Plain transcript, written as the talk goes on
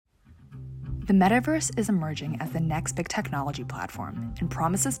The Metaverse is emerging as the next big technology platform and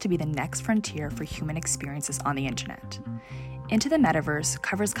promises to be the next frontier for human experiences on the internet. Into the Metaverse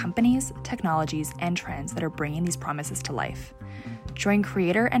covers companies, technologies, and trends that are bringing these promises to life. Join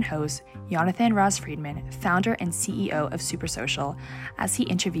creator and host Jonathan Ross Friedman, founder and CEO of Super Social, as he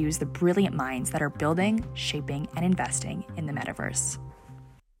interviews the brilliant minds that are building, shaping, and investing in the Metaverse.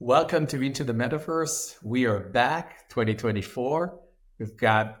 Welcome to Into the Metaverse. We are back, 2024. We've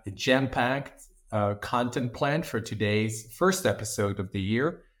got a jam-packed content plan for today's first episode of the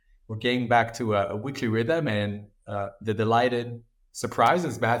year. We're getting back to a weekly rhythm, and the delighted surprise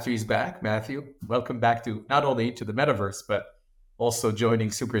is Matthew is back. Matthew, welcome back to not only Into the Metaverse, but also joining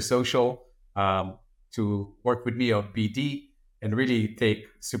Super Social to work with me on BD and really take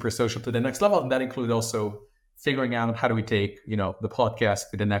Super Social to the next level. And that includes also figuring out how do we take, the podcast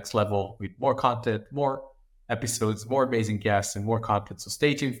to the next level with more content, more episodes, more amazing guests, and more content. So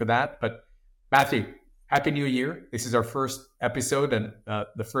stay tuned for that. But Matthew, Happy New Year. This is our first episode and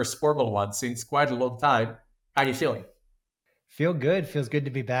the first formal one since quite a long time. How are you feeling? Feel good. Feels good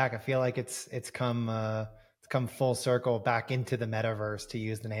to be back. I feel like it's come full circle back into the Metaverse, to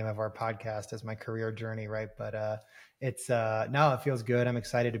use the name of our podcast as my career journey, right? But it feels good. I'm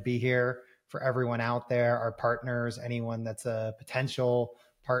excited to be here. For everyone out there, our partners, anyone that's a potential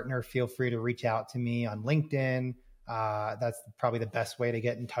partner, feel free to reach out to me on LinkedIn. That's probably the best way to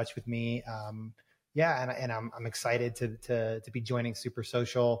get in touch with me. I'm excited to be joining Super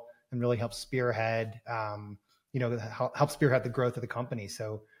Social and really help spearhead, help spearhead the growth of the company.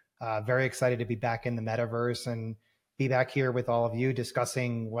 So very excited to be back in the Metaverse and be back here with all of you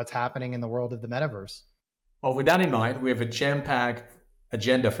discussing what's happening in the world of the Metaverse. Well, with that in mind, we have a jam-packed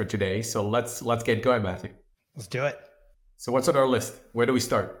agenda for today. So let's get going, Matthew. Let's do it. So what's on our list? Where do we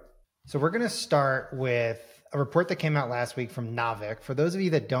start? So we're going to start with a report that came out last week from Naavik. For those of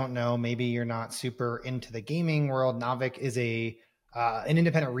you that don't know, maybe you're not super into the gaming world. Naavik is an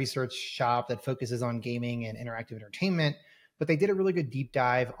independent research shop that focuses on gaming and interactive entertainment, but they did a really good deep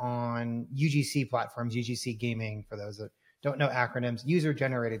dive on UGC platforms, UGC gaming, for those that don't know acronyms,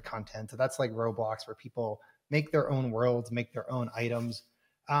 user-generated content. So that's like Roblox, where people make their own worlds, make their own items.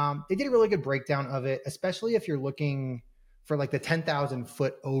 They did a really good breakdown of it, especially if you're looking for like the 10,000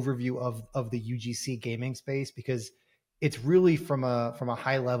 foot overview of the UGC gaming space, because it's really from a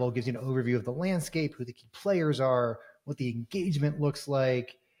high level, gives you an overview of the landscape, who the key players are, what the engagement looks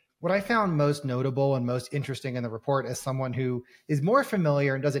like. What I found most notable and most interesting in the report, as someone who is more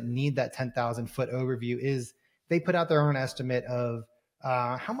familiar and doesn't need that 10,000 foot overview, is they put out their own estimate of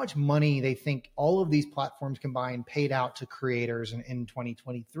how much money they think all of these platforms combined paid out to creators in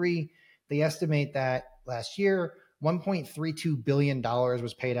 2023. They estimate that last year, $1.32 billion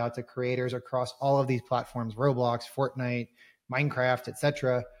was paid out to creators across all of these platforms: Roblox, Fortnite, Minecraft,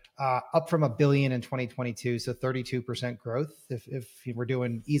 etc., up from $1 billion in 2022. So 32% growth, if we're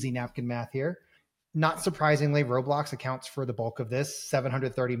doing easy napkin math here. Not surprisingly, Roblox accounts for the bulk of this,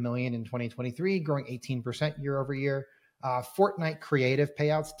 $730 million in 2023, growing 18% year over year. Fortnite creative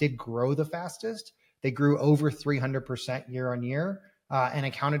payouts did grow the fastest. They grew over 300% year on year and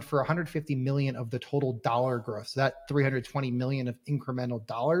accounted for 150 million of the total dollar growth. So that 320 million of incremental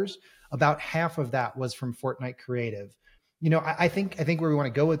dollars, about half of that was from Fortnite creative. I think where we want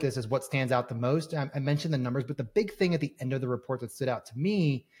to go with this is what stands out the most. I mentioned the numbers, but the big thing at the end of the report that stood out to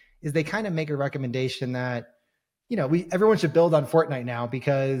me is they kind of make a recommendation that, everyone should build on Fortnite now,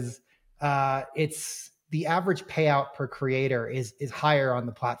 because it's the average payout per creator is higher on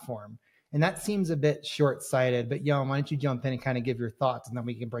the platform. And that seems a bit short-sighted, but Jon, why don't you jump in and kind of give your thoughts, and then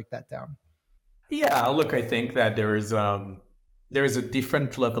we can break that down. Yeah, look, I think that there is a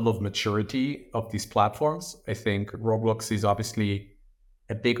different level of maturity of these platforms. I think Roblox is obviously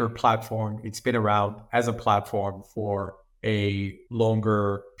a bigger platform. It's been around as a platform for a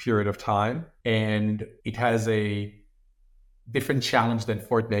longer period of time, and it has a different challenge than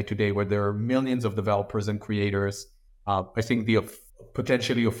Fortnite today, where there are millions of developers and creators. I think the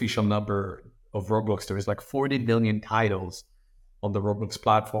potentially official number of Roblox, there is like 40 million titles on the Roblox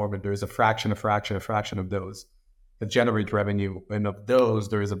platform, and there's a fraction of those that generate revenue. And of those,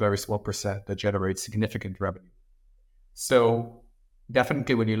 there is a very small percent that generates significant revenue. So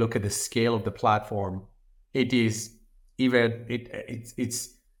definitely when you look at the scale of the platform, it's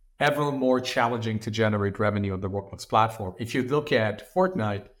ever more challenging to generate revenue on the Roblox platform. If you look at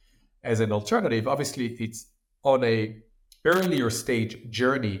Fortnite as an alternative, obviously it's on a earlier stage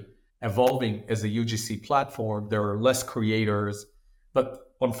journey, evolving as a UGC platform. There are less creators,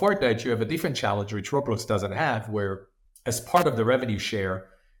 but on Fortnite, you have a different challenge, which Roblox doesn't have, where as part of the revenue share,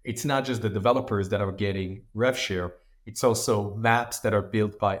 it's not just the developers that are getting rev share. It's also maps that are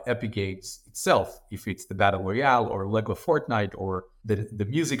built by Epic Games itself, if it's the Battle Royale or Lego Fortnite or the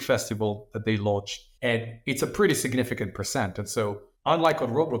music festival that they launched. And it's a pretty significant percent. And so unlike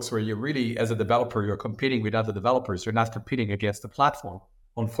on Roblox, where you really, as a developer, you're competing with other developers, you're not competing against the platform.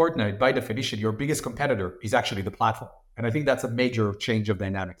 On Fortnite, by definition, your biggest competitor is actually the platform. And I think that's a major change of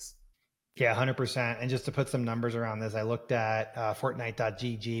dynamics. Yeah, 100%. And just to put some numbers around this, I looked at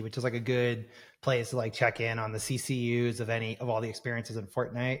Fortnite.gg, which is like a good place to like check in on the CCUs of all the experiences in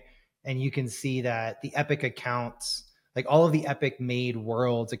Fortnite. And you can see that the Epic accounts, like all of the Epic made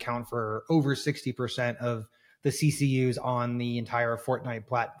worlds, account for over 60% of the CCUs on the entire Fortnite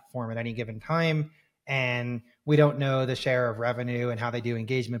platform at any given time. And we don't know the share of revenue and how they do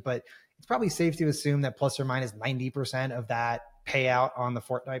engagement, but it's probably safe to assume that plus or minus 90% of that payout on the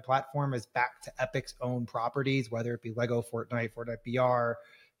Fortnite platform is back to Epic's own properties, whether it be Lego Fortnite, Fortnite VR,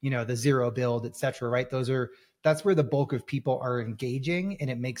 the Zero build, et cetera, right? That's where the bulk of people are engaging. And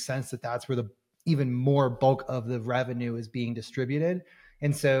it makes sense that that's where the even more bulk of the revenue is being distributed.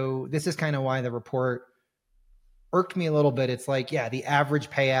 And so this is kind of why the report irked me a little bit. It's like, yeah, the average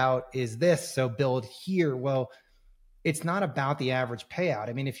payout is this, so build here. Well, it's not about the average payout.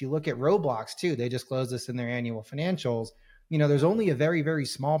 I mean, if you look at Roblox too, they disclose this in their annual financials. There's only a very, very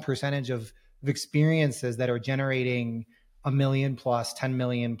small percentage of experiences that are generating 1 million plus, 10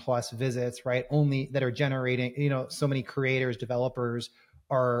 million plus visits, right? Only that are generating, so many creators, developers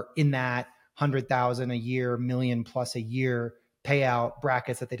are in that 100,000 a year, million plus a year payout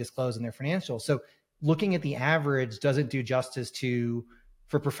brackets that they disclose in their financials. So looking at the average doesn't do justice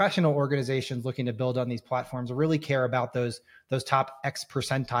for professional organizations looking to build on these platforms to really care about those top X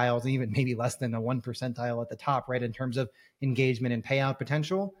percentiles, and even maybe less than a 1 percentile at the top, right? In terms of engagement and payout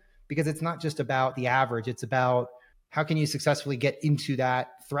potential, because it's not just about the average. It's about how can you successfully get into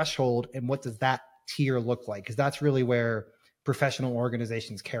that threshold and what does that tier look like? Because that's really where professional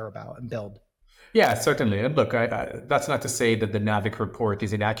organizations care about and build. Yeah, certainly. And look, that's not to say that the Navic report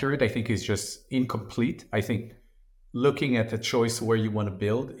is inaccurate. I think it's just incomplete. I think looking at the choice where you want to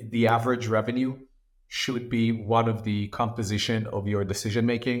build, the average revenue should be one of the composition of your decision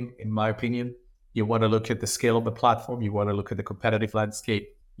making, in my opinion. You want to look at the scale of the platform. You want to look at the competitive landscape.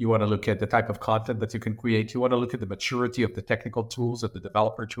 You want to look at the type of content that you can create. You want to look at the maturity of the technical tools, of the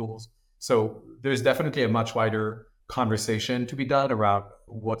developer tools. So there's definitely a much wider conversation to be done around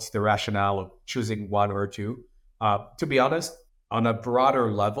what's the rationale of choosing one or two. To be honest, on a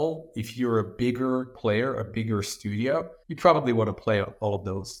broader level, if you're a bigger player, a bigger studio, you probably want to play on all of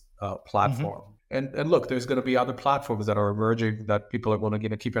those platforms. Mm-hmm. And look, there's going to be other platforms that are emerging that people are going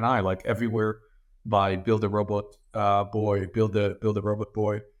to keep an eye, like Everywhere by Build a Robot Boy, Build a Robot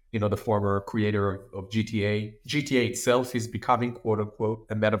Boy, the former creator of GTA. GTA itself is becoming, quote unquote,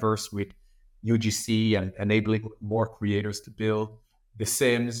 a metaverse with UGC and enabling more creators to build. The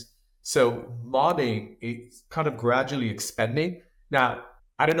Sims. So modding is kind of gradually expanding. Now,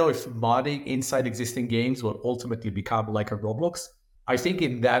 I don't know if modding inside existing games will ultimately become like a Roblox. I think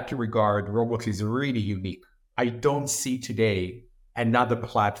in that regard, Roblox is really unique. I don't see today another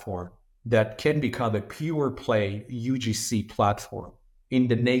platform that can become a pure play UGC platform in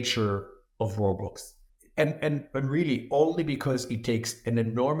the nature of Roblox. And really only because it takes an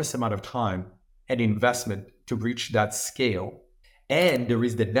enormous amount of time and investment to reach that scale. And there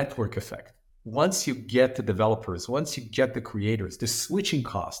is the network effect. Once you get the developers, once you get the creators, the switching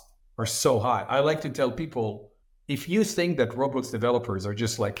costs are so high. I like to tell people, if you think that Roblox developers are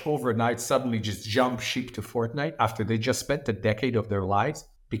just like overnight suddenly just jump ship to Fortnite after they just spent a decade of their lives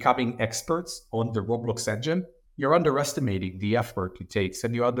becoming experts on the Roblox engine, you're underestimating the effort it takes,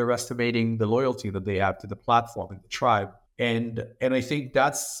 and you're underestimating the loyalty that they have to the platform and the tribe. And I think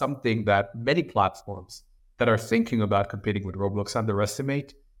that's something that many platforms that are thinking about competing with Roblox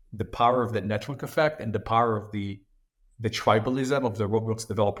underestimate, the power of the network effect and the power of the tribalism of the Roblox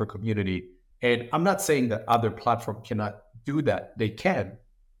developer community. And I'm not saying that other platforms cannot do that. They can.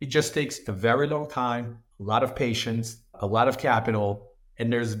 It just takes a very long time, a lot of patience, a lot of capital,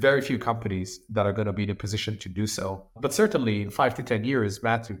 and there's very few companies that are going to be in a position to do so. But certainly in 5 to 10 years,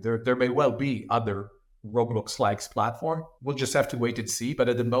 Matthew, there may well be other Roblox-like platform. We'll just have to wait and see. But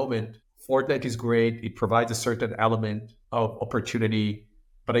at the moment, Fortnite is great. It provides a certain element of opportunity,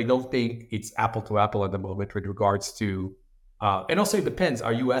 but I don't think it's apple to apple at the moment with regards to, and also it depends.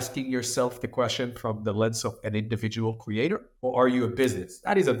 Are you asking yourself the question from the lens of an individual creator, or are you a business?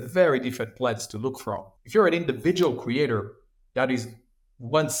 That is a very different lens to look from. If you're an individual creator, that is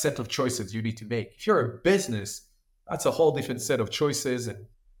one set of choices you need to make. If you're a business, that's a whole different set of choices. And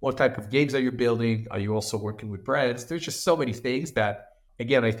what type of games are you building? Are you also working with brands? There's just so many things that,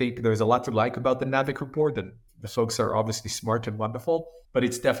 again, I think there's a lot to like about the Navic report, and The folks are obviously smart and wonderful, but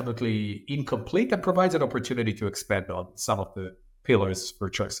it's definitely incomplete and provides an opportunity to expand on some of the pillars or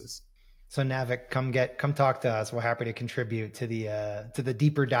choices. So Navik, come talk to us. We're happy to contribute to the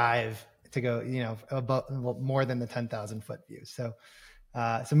deeper dive to go, above, more than the 10,000 foot view. So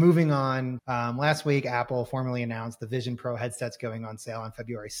moving on, last week, Apple formally announced the Vision Pro headsets going on sale on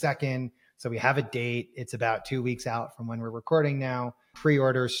February 2nd. So we have a date. It's about 2 weeks out from when we're recording now.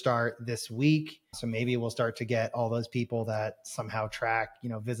 Pre-orders start this week. So maybe we'll start to get all those people that somehow track,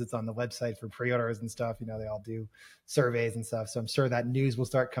 visits on the website for pre-orders and stuff. They all do surveys and stuff. So I'm sure that news will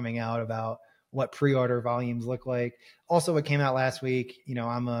start coming out about what pre-order volumes look like. Also, what came out last week,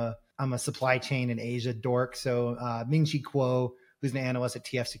 I'm a supply chain and Asia dork. So Ming-Chi Kuo, who's an analyst at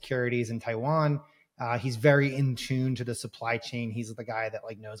TF Securities in Taiwan. He's very in tune to the supply chain. He's the guy that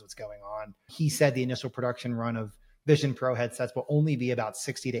knows what's going on. He said the initial production run of Vision Pro headsets will only be about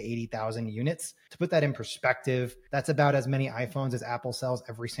 60 to 80,000 units. To put that in perspective, that's about as many iPhones as Apple sells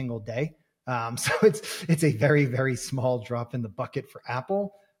every single day. So it's a very, very small drop in the bucket for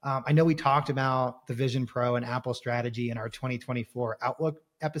Apple. I know we talked about the Vision Pro and Apple strategy in our 2024 Outlook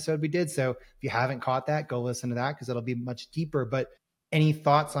episode we did. So if you haven't caught that, go listen to that because it'll be much deeper. But any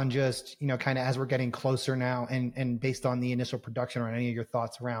thoughts on just, kind of as we're getting closer now and based on the initial production, or any of your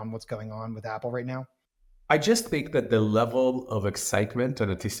thoughts around what's going on with Apple right now? I just think that the level of excitement and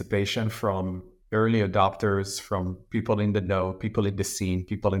anticipation from early adopters, from people in the know, people in the scene,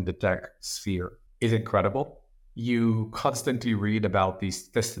 people in the tech sphere is incredible. You constantly read about these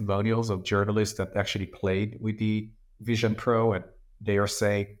testimonials of journalists that actually played with the Vision Pro, and they are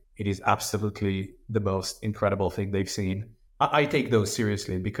saying it is absolutely the most incredible thing they've seen. I take those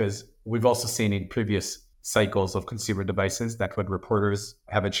seriously because we've also seen in previous cycles of consumer devices that when reporters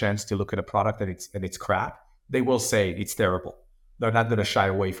have a chance to look at a product and it's crap, they will say it's terrible. They're not going to shy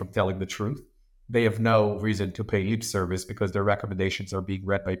away from telling the truth. They have no reason to pay lip service because their recommendations are being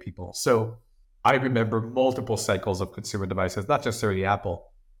read by people. So I remember multiple cycles of consumer devices, not necessarily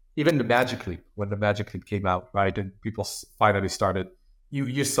Apple, even the Magic Leap, when the Magic Leap came out, right? And people finally started,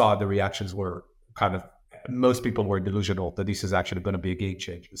 you saw the reactions were kind of, most people were delusional that this is actually going to be a game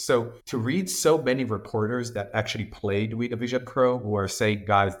changer. So to read so many reporters that actually played with the Vision Pro who are saying,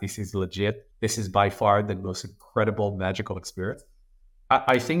 guys, this is legit. This is by far the most incredible magical experience.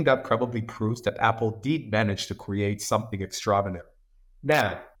 I think that probably proves that Apple did manage to create something extraordinary.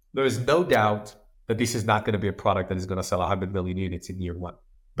 Now, there is no doubt that this is not going to be a product that is going to sell 100 million units in year one.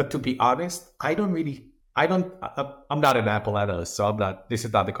 But to be honest, I'm not an Apple analyst, so this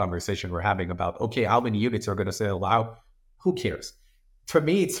is not the conversation we're having about, okay, how many units are going to sell? Who cares? For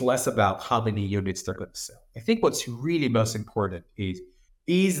me, it's less about how many units they're going to sell. I think what's really most important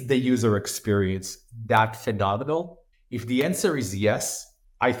is the user experience that phenomenal? If the answer is yes,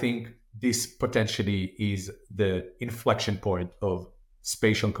 I think this potentially is the inflection point of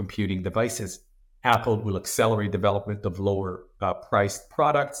spatial computing devices. Apple will accelerate development of lower priced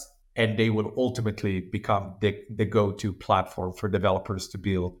products, and they will ultimately become the go-to platform for developers to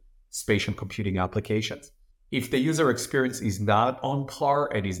build spatial computing applications. If the user experience is not on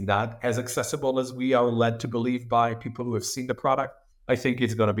par and is not as accessible as we are led to believe by people who have seen the product, I think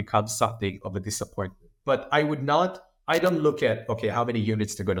it's going to become something of a disappointment. But I don't look at, okay, how many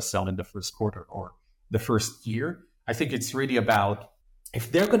units they're going to sell in the first quarter or the first year. I think it's really about if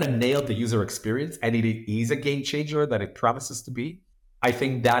they're going to nail the user experience and it is a game changer that it promises to be, I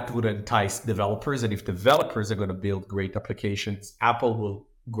think that would entice developers. And if developers are going to build great applications, Apple will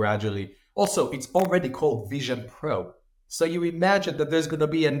gradually. Also, it's already called Vision Pro. So you imagine that there's going to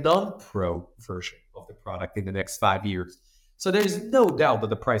be a non-pro version of the product in the next 5 years. So there's no doubt that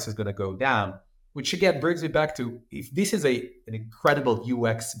the price is going to go down, which again brings me back to if this is an incredible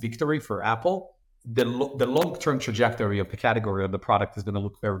UX victory for Apple, the long-term trajectory of the category of the product is going to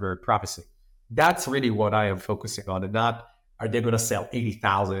look very, very promising. That's really what I am focusing on, and not are they going to sell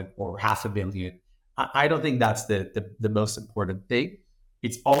 80,000 or 500,000. I don't think that's the most important thing.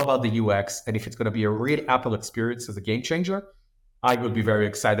 It's all about the UX, and if it's going to be a real Apple experience as a game changer, I would be very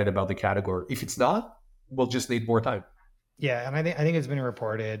excited about the category. If it's not, we'll just need more time. Yeah, and I think it's been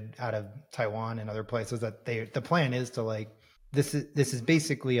reported out of Taiwan and other places that the plan is to this is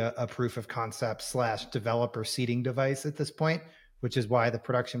basically a proof of concept / developer seeding device at this point, which is why the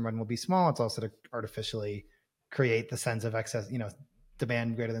production run will be small. It's also to artificially create the sense of excess,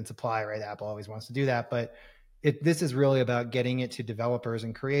 demand greater than supply, right? Apple always wants to do that, but this is really about getting it to developers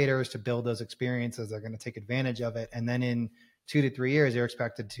and creators to build those experiences. They're going to take advantage of it, and then in 2 to 3 years, they're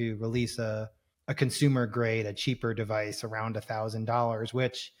expected to release a consumer grade, a cheaper device around $1,000,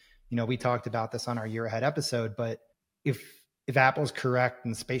 which, we talked about this on our year ahead episode. But if if Apple's correct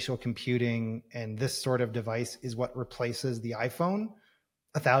and spatial computing and this sort of device is what replaces the iPhone,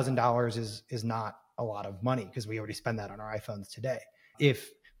 $1,000 is not a lot of money because we already spend that on our iPhones today.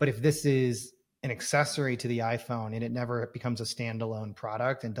 But if this is an accessory to the iPhone and it never becomes a standalone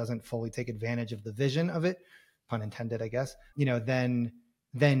product and doesn't fully take advantage of the vision of it, pun intended, I guess, then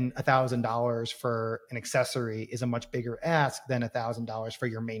 $1,000 for an accessory is a much bigger ask than $1,000 for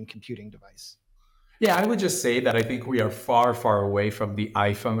your main computing device. Yeah, I would just say that I think we are far, far away from the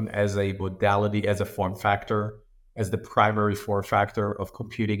iPhone as a modality, as a form factor, as the primary form factor of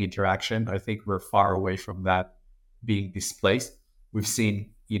computing interaction. I think we're far away from that being displaced. We've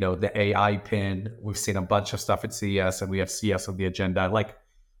seen, the AI pin. We've seen a bunch of stuff at CES, and we have CES on the agenda. Like,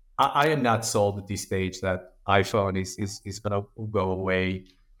 I am not sold at this stage that iPhone is going to go away.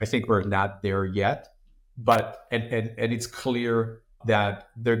 I think we're not there yet, but and it's clear that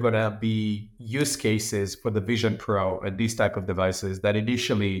there are going to be use cases for the Vision Pro and these type of devices that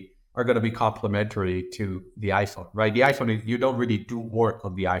initially are going to be complementary to the iPhone, right? The iPhone, you don't really do work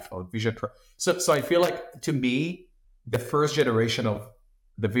on the iPhone. Vision Pro. So I feel like, to me, the first generation of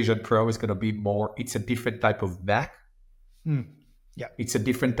the Vision Pro is going to be more, it's a different type of Mac. Yeah. It's a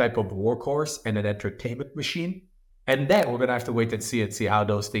different type of workhorse and an entertainment machine. And then we're going to have to wait and see how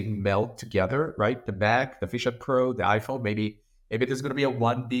those things meld together, right? The Mac, the Vision Pro, the iPhone, maybe there's going to be a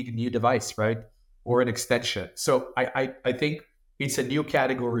one big new device, right? Or an extension. So I think it's a new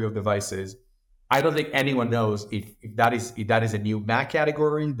category of devices. I don't think anyone knows if that is a new Mac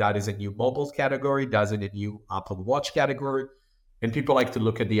category, that is a new mobile category, that is a new Apple Watch category. And people like to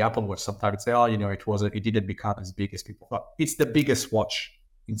look at the Apple Watch sometimes and say, oh, it didn't become as big as people thought. It's the biggest watch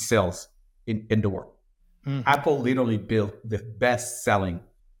in sales in the world. Mm-hmm. Apple literally built the best-selling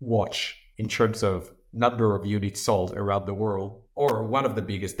watch in terms of number of units sold around the world, or one of the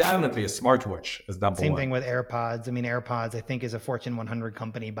biggest, definitely a smartwatch is number one. Same thing with AirPods. I mean, AirPods, I think, is a Fortune 100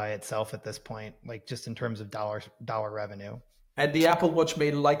 company by itself at this point, like just in terms of dollar revenue. And the Apple Watch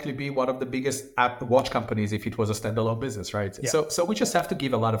may likely be one of the biggest watch companies if it was a standalone business, right? Yeah. So we just have to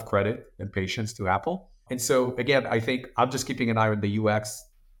give a lot of credit and patience to Apple. And so again, I think I'm just keeping an eye on the UX.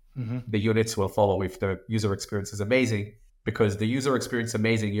 Mm-hmm. The units will follow if the user experience is amazing. Because the user experience is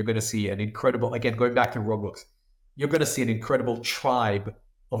amazing, you're going to see an incredible, again, going back to Roblox, you're going to see an incredible tribe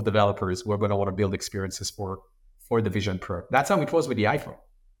of developers who are going to want to build experiences for the Vision Pro. That's how it was with the iPhone.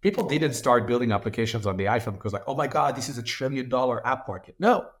 People didn't start building applications on the iPhone because oh my God, this is $1 trillion app market.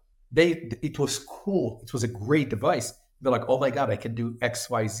 No, it was cool. It was a great device. They're like, oh my God, I can do X,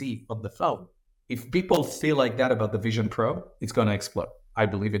 Y, Z on the phone. If people feel like that about the Vision Pro, it's going to explode, I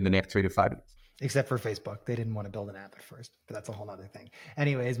believe, in the next 3 to 5 years. Except for Facebook. They didn't want to build an app at first, but that's a whole other thing.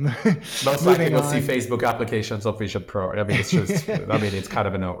 Anyways, most likely we'll see Facebook applications of Vision Pro. I mean, it's just, it's kind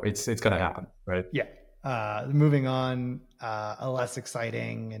of a no. It's going to happen, right? Yeah. Moving on, a less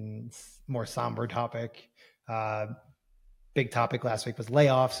exciting and more somber topic. Big topic last week was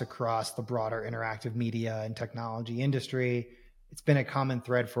layoffs across the broader interactive media and technology industry. It's been a common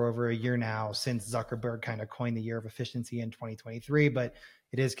thread for over a year now since Zuckerberg kind of coined the year of efficiency in 2023, but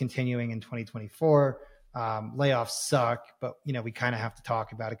it is continuing in 2024. Layoffs suck, but we kind of have to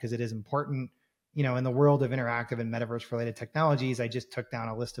talk about it because it is important. In the world of interactive and metaverse related technologies, I just took down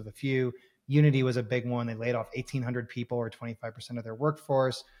a list of a few. Unity was a big one. They laid off 1,800 people, or 25% of their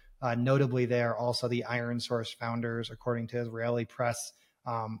workforce. Notably, there also the Iron Source founders, according to Israeli press,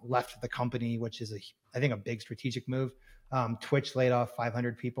 left the company, which is I think a big strategic move. Twitch laid off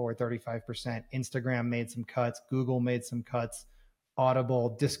 500 people, or 35%. Instagram made some cuts. Google made some cuts.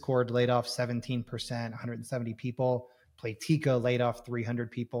 Audible, Discord laid off 17%, 170 people. Playtika laid off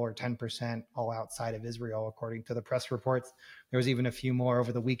 300 people, or 10%, all outside of Israel, according to the press reports. There was even a few more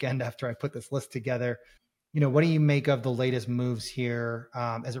over the weekend after I put this list together. What do you make of the latest moves here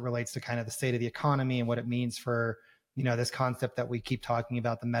as it relates to kind of the state of the economy and what it means for, this concept that we keep talking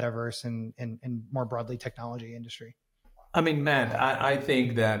about, the metaverse and more broadly technology industry? I mean, man, I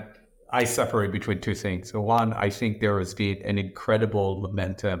think that I separate between two things. So one, I think there has been an incredible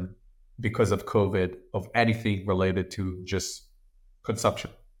momentum because of COVID of anything related to just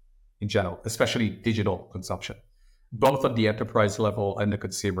consumption in general, especially digital consumption, both on the enterprise level and the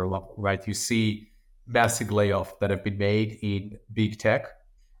consumer level, right? You see massive layoffs that have been made in big tech.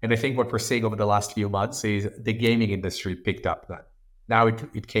 And I think what we're seeing over the last few months is the gaming industry picked up that. Now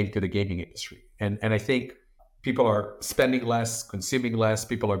it came to the gaming industry. And I think people are spending less, consuming less,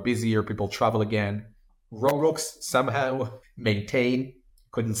 people are busier, people travel again. Roblox somehow maintain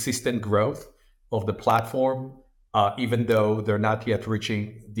consistent growth of the platform, even though they're not yet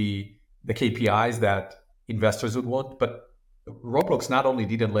reaching the KPIs that investors would want. But Roblox not only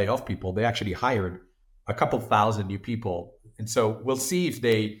didn't lay off people, they actually hired a couple thousand new people And so we'll see if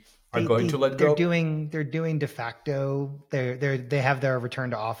they are They, going they to let they're go. doing de facto. They have their return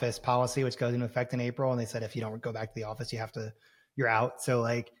to office policy, which goes into effect in April, and they said if you don't go back to the office, you're out. So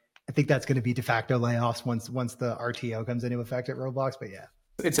like I think that's going to be de facto layoffs once the RTO comes into effect at Roblox. But yeah,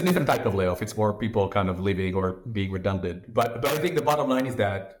 It's a different type of layoff. It's more people kind of leaving or being redundant. But I think the bottom line is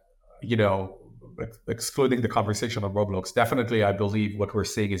that, excluding the conversation on Roblox, definitely I believe what we're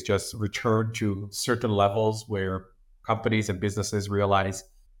seeing is just return to certain levels where companies and businesses realize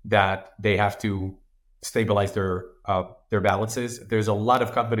that they have to stabilize their balances. There's a lot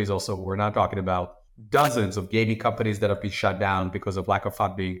of companies also, we're not talking about dozens of gaming companies that have been shut down because of lack of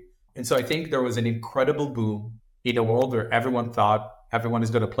funding. And so I think there was an incredible boom in a world where everyone thought everyone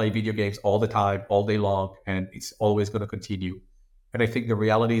is going to play video games all the time, all day long, and it's always going to continue. And I think the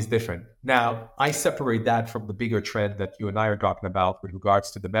reality is different. Now, I separate that from the bigger trend that you and I are talking about with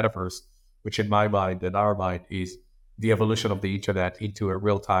regards to the metaverse, which in my mind and our mind is the evolution of the internet into a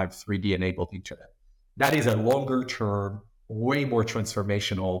real-time 3D enabled internet. That is a longer term, way more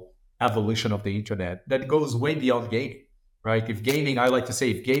transformational evolution of the internet that goes way beyond gaming, right? If gaming, I like to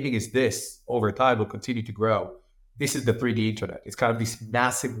say, if gaming is this over time will continue to grow, this is the 3D internet. It's kind of this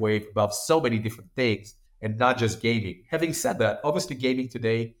massive wave above so many different things and not just gaming. Having said that, obviously gaming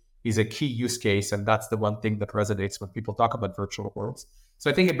today is a key use case, and that's the one thing that resonates when people talk about virtual worlds. So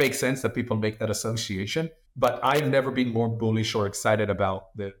I think it makes sense that people make that association, but I've never been more bullish or excited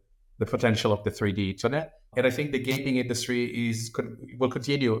about the potential of the 3D internet. And I think the gaming industry will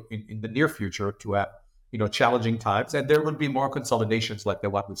continue in the near future to have challenging times, and there will be more consolidations like the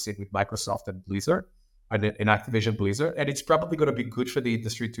one we've seen with Microsoft and Blizzard and Activision Blizzard, and it's probably going to be good for the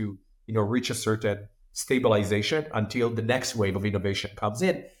industry to reach a certain stabilization until the next wave of innovation comes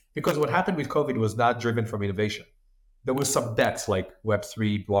in. Because what happened with COVID was not driven from innovation. There was some bets like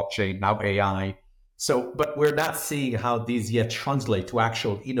Web3, blockchain, now AI. So, but we're not seeing how these yet translate to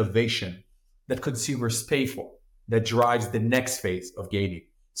actual innovation that consumers pay for, that drives the next phase of gaming.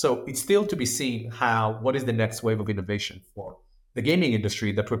 So it's still to be seen what is the next wave of innovation for the gaming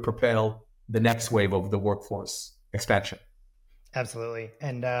industry that would propel the next wave of the workforce expansion. absolutely.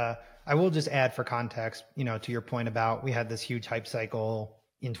 And I will just add for context, to your point about we had this huge hype cycle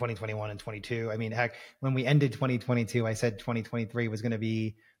in 2021 and 22. I mean, heck, when we ended 2022, I said 2023 was going to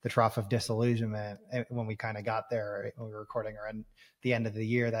be the trough of disillusionment when we kind of got there, right? When we were recording around the end of the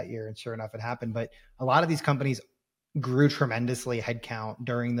year that year. And sure enough, it happened. But a lot of these companies grew tremendously headcount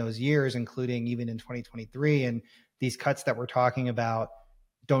during those years, including even in 2023. And these cuts that we're talking about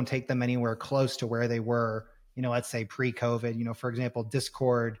don't take them anywhere close to where they were, let's say pre-COVID. For example,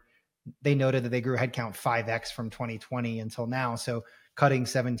 Discord, they noted that they grew headcount 5x from 2020 until now. So cutting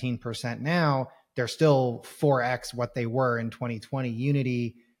 17% now, they're still 4x what they were in 2020.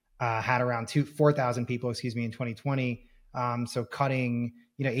 Unity had around 4,000 people, in 2020. So cutting,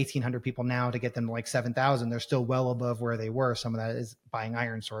 1,800 people now to get them to like 7,000, they're still well above where they were. Some of that is buying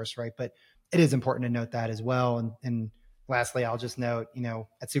Iron Source, right? But it is important to note that as well. And lastly, I'll just note,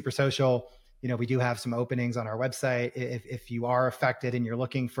 at Super Social, we do have some openings on our website. If you are affected and you're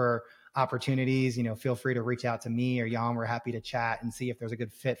looking for opportunities, feel free to reach out to me or Jan. We're happy to chat and see if there's a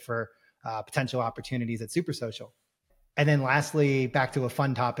good fit for potential opportunities at Super Social. And then lastly, back to a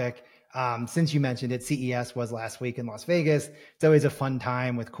fun topic. Since you mentioned it, CES was last week in Las Vegas. It's always a fun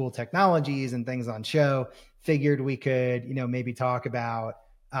time with cool technologies and things on show. Figured we could, maybe talk about,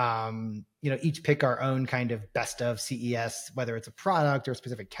 each pick our own kind of best of CES, whether it's a product or a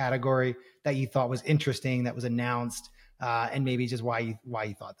specific category that you thought was interesting that was announced, and maybe just why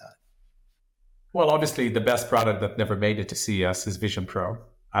you thought that. Well, obviously, the best product that never made it to CES is Vision Pro.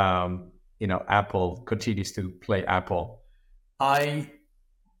 Apple continues to play Apple. I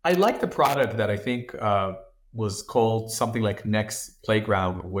like the product that I think was called something like Next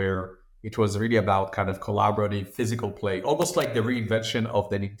Playground, where it was really about kind of collaborative physical play, almost like the reinvention of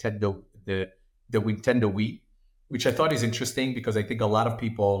the Nintendo Wii, which I thought is interesting because I think a lot of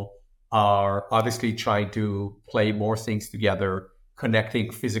people are obviously trying to play more things together,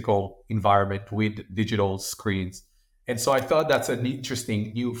 connecting physical environment with digital screens. And so I thought that's an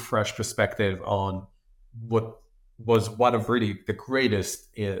interesting, new, fresh perspective on what was one of really the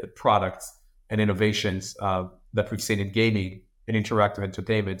greatest products and innovations that we've seen in gaming and interactive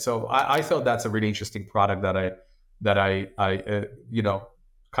entertainment. So I thought that's a really interesting product that I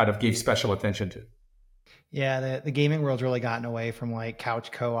kind of gave special attention to. Yeah, the gaming world's really gotten away from like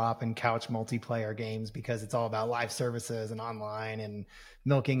couch co-op and couch multiplayer games because it's all about live services and online and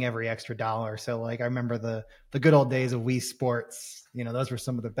milking every extra dollar. So like I remember the good old days of Wii Sports, those were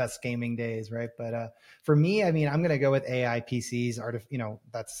some of the best gaming days, right? But for me, I mean, I'm going to go with AI PCs,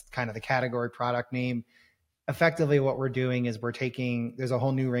 that's kind of the category product name. effectively what we're doing is there's a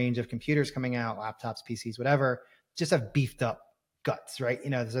whole new range of computers coming out, laptops, PCs, whatever, just have beefed up guts, right?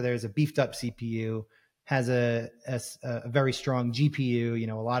 So there's a beefed up CPU, has a very strong GPU.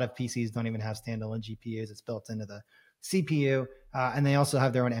 A lot of PCs don't even have standalone GPUs. It's built into the CPU. And they also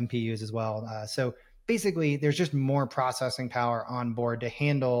have their own MPUs as well. So basically, there's just more processing power on board to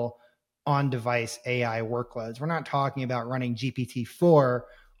handle on-device AI workloads. We're not talking about running GPT-4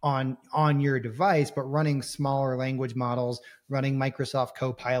 on your device, but running smaller language models, running Microsoft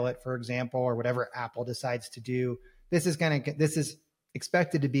Copilot, for example, or whatever Apple decides to do. This is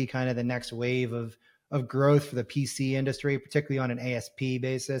expected to be kind of the next wave of growth for the PC industry, particularly on an ASP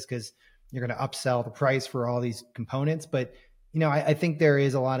basis, because you're going to upsell the price for all these components. But I think there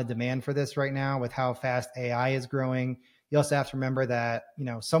is a lot of demand for this right now with how fast AI is growing. You also have to remember that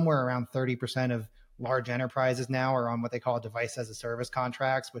somewhere around 30% of large enterprises now are on what they call device as a service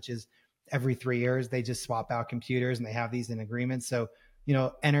contracts, which is every 3 years they just swap out computers and they have these in agreements. So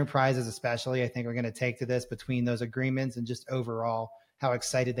enterprises especially, I think, are going to take to this between those agreements and just overall how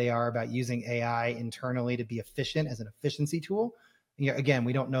excited they are about using AI internally to be efficient as an efficiency tool. Again,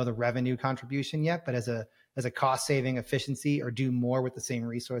 we don't know the revenue contribution yet, but as a cost saving efficiency or do more with the same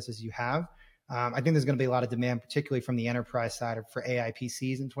resources you have. I think there's going to be a lot of demand, particularly from the enterprise side for AI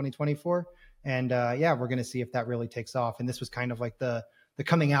PCs in 2024. And we're going to see if that really takes off. And this was kind of like the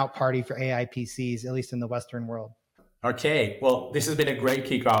coming out party for AI PCs, at least in the Western world. Okay, well, this has been a great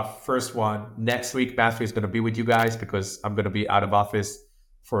kickoff. First one. Next week, Matthew is going to be with you guys because I'm going to be out of office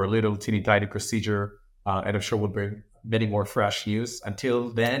for a little teeny tiny procedure. And I'm sure we'll bring many more fresh news. Until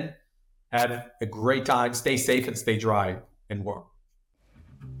then, have a great time. Stay safe and stay dry and warm.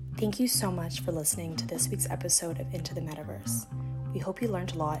 Thank you so much for listening to this week's episode of Into the Metaverse. We hope you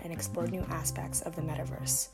learned a lot and explored new aspects of the Metaverse.